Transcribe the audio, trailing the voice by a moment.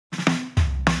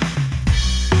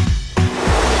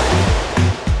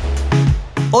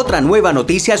Otra nueva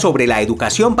noticia sobre la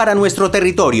educación para nuestro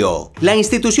territorio. La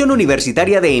institución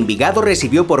universitaria de Envigado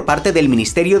recibió por parte del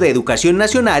Ministerio de Educación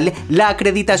Nacional la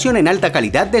acreditación en alta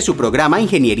calidad de su programa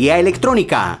Ingeniería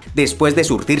Electrónica. Después de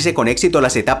surtirse con éxito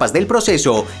las etapas del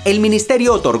proceso, el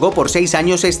Ministerio otorgó por 6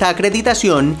 años esta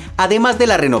acreditación, además de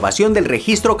la renovación del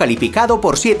registro calificado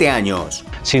por 7 años.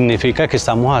 Significa que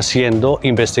estamos haciendo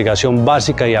investigación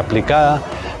básica y aplicada,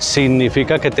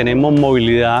 significa que tenemos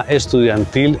movilidad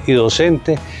estudiantil y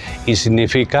docente, y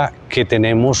significa que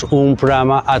tenemos un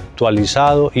programa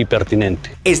actualizado y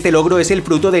pertinente. Este logro es el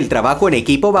fruto del trabajo en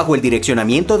equipo bajo el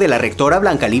direccionamiento de la rectora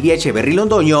Blanca Livia Echeverry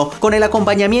Londoño, con el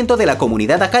acompañamiento de la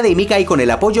comunidad académica y con el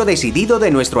apoyo decidido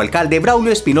de nuestro alcalde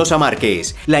Braulio Espinosa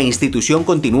Márquez. La institución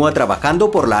continúa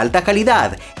trabajando por la alta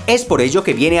calidad. Es por ello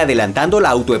que viene adelantando la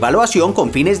autoevaluación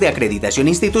con fines de acreditación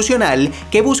institucional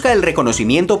que busca el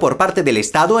reconocimiento por parte del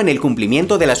Estado en el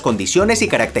cumplimiento de las condiciones y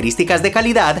características de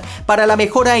calidad para la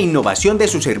mejora e innovación de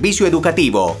su servicio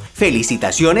educativo.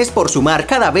 Felicitaciones por sumar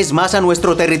cada vez más a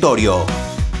nuestro territorio.